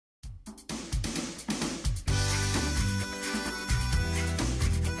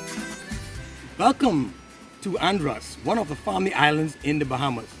Welcome to Andros, one of the farming islands in the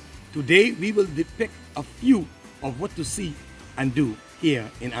Bahamas. Today we will depict a few of what to see and do here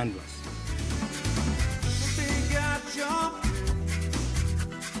in Andros.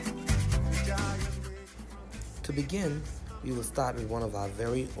 To begin, we will start with one of our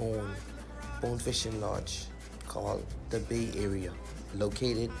very own bone fishing lodge called the Bay Area,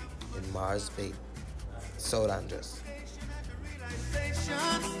 located in Mars Bay, South Andros.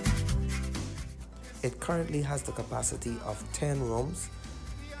 It currently has the capacity of 10 rooms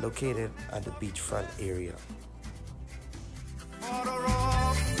located at the beachfront area.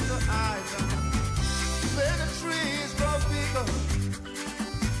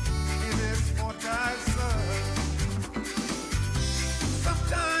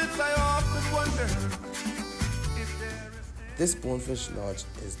 This Bonefish Lodge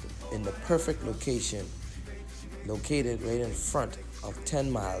is in the perfect location, located right in front of 10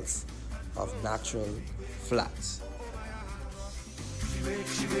 miles of natural flats.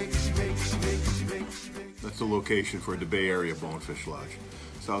 That's the location for the Bay Area Bonefish Lodge.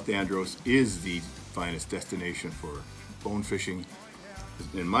 South Andros is the finest destination for bone fishing,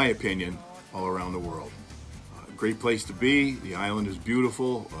 in my opinion, all around the world. Great place to be, the island is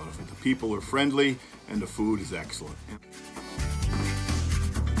beautiful, the people are friendly, and the food is excellent.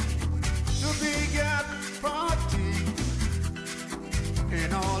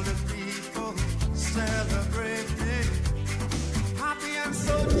 And all the people celebrating, happy and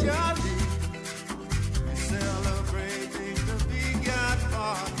so jolly, celebrating the big yard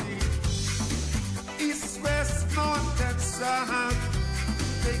party. East, west, north and south,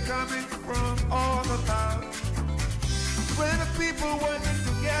 they coming from all about. When the people working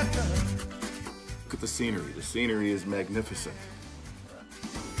together. Look at the scenery. The scenery is magnificent.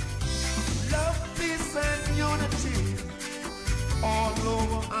 Love, peace and unity all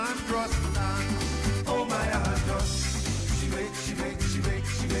over Andros land. Oh my Andros, she wake, she wake, she wake,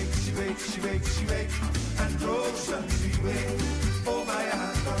 she wake, she wake, she wake, she wake, Andros she wake. Oh my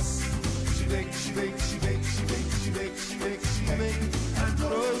Andros, she wake, she wake, she wake, she wake, she wake, she wake, she wake,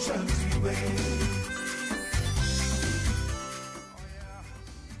 Andros she wake.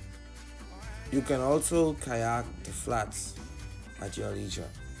 You can also kayak the flats at your leisure.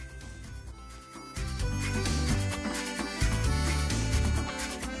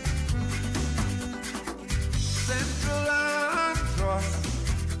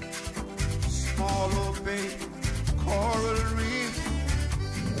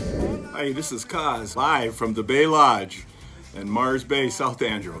 Hey, this is Kaz, live from the Bay Lodge in Mars Bay, South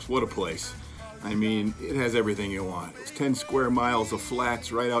Andros. What a place. I mean, it has everything you want. It's 10 square miles of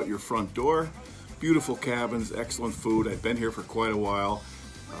flats right out your front door. Beautiful cabins, excellent food. I've been here for quite a while.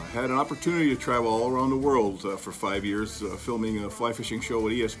 Had an opportunity to travel all around the world for 5 years, filming a fly fishing show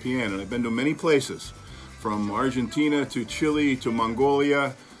at ESPN, and I've been to many places, from Argentina to Chile to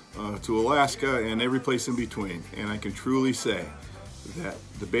Mongolia to Alaska and every place in between. And I can truly say that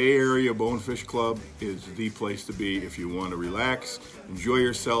the Bay Area Bonefish Club is the place to be if you want to relax, enjoy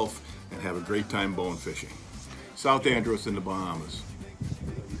yourself, and have a great time bone fishing. South Andros in the Bahamas.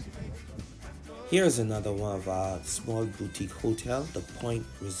 Here's another one of our small boutique hotel, the Point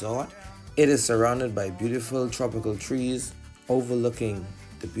Resort. It is surrounded by beautiful tropical trees overlooking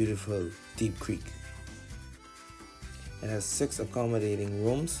the beautiful Deep Creek. It has 6 accommodating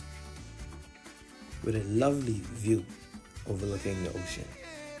rooms with a lovely view overlooking the ocean.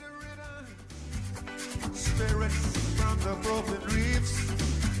 Spirits from the broken reefs,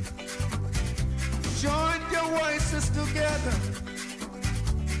 join your voices together.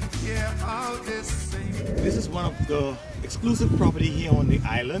 Yeah, how this sing. This is one of the exclusive property here on the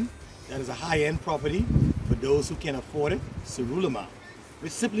island. That is a high-end property for those who can afford it, Surulama,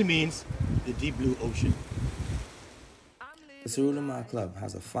 which simply means the deep blue ocean. The Surulama Club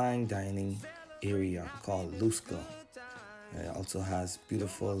has a fine dining area called Luska. It also has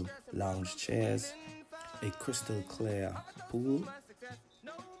beautiful lounge chairs, a crystal clear pool,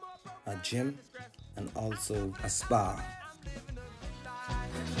 a gym, and also a spa.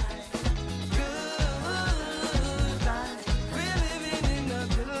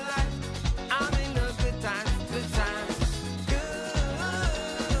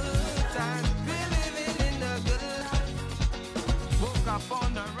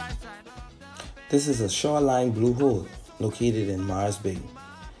 This is a shoreline blue hole located in Mars Bay.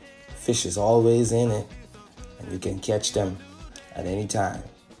 Fish is always in it, and you can catch them at any time.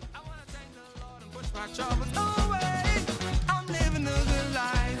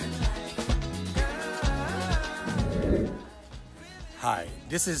 Hi,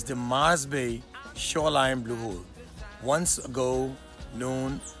 this is the Mars Bay Shoreline Blue Hole, once ago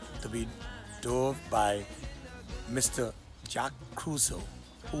known to be dove by Mr. Jack Crusoe,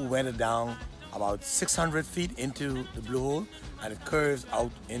 who went down about 600 feet into the blue hole, and it curves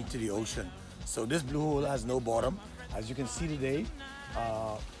out into the ocean. So this blue hole has no bottom. As you can see today,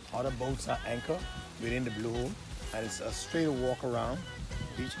 other boats are anchored within the blue hole, and it's a straight walk around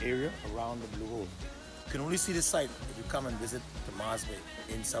beach area around the blue hole. You can only see the site if you come and visit the Mars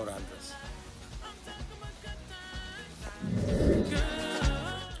Bay in South Andros.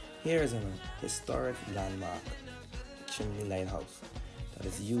 Here is a historic landmark, Chimney Lighthouse, that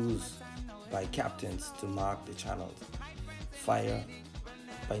is used by captains to mark the channels, fire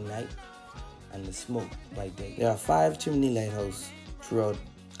by night and the smoke by day. There are 5 chimney lighthouses throughout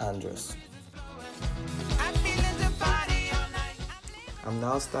Andros. I'm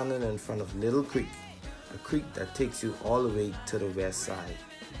now standing in front of Little Creek, a creek that takes you all the way to the west side.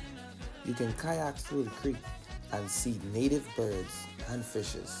 You can kayak through the creek and see native birds and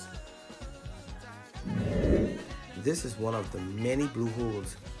fishes. This is one of the many blue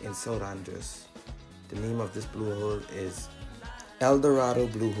holes in South Andros. The name of this blue hole is El Dorado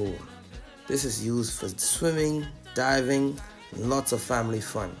Blue Hole. This is used for swimming, diving, and lots of family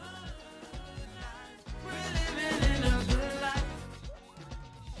fun.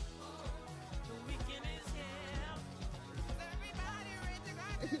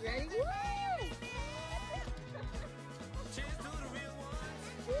 Ready?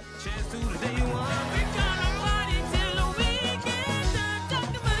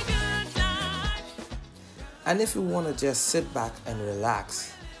 And if you want to just sit back and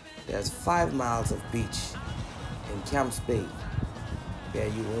relax, there's 5 miles of beach in Camps Bay where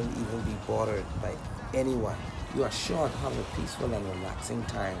you won't even be bothered by anyone. You are sure to have a peaceful and relaxing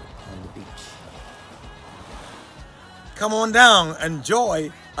time on the beach. Come on down, enjoy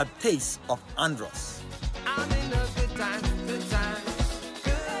a taste of Andros. I'm in a good time, good time.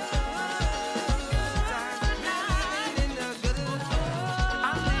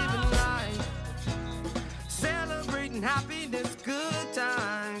 Happiness, good time.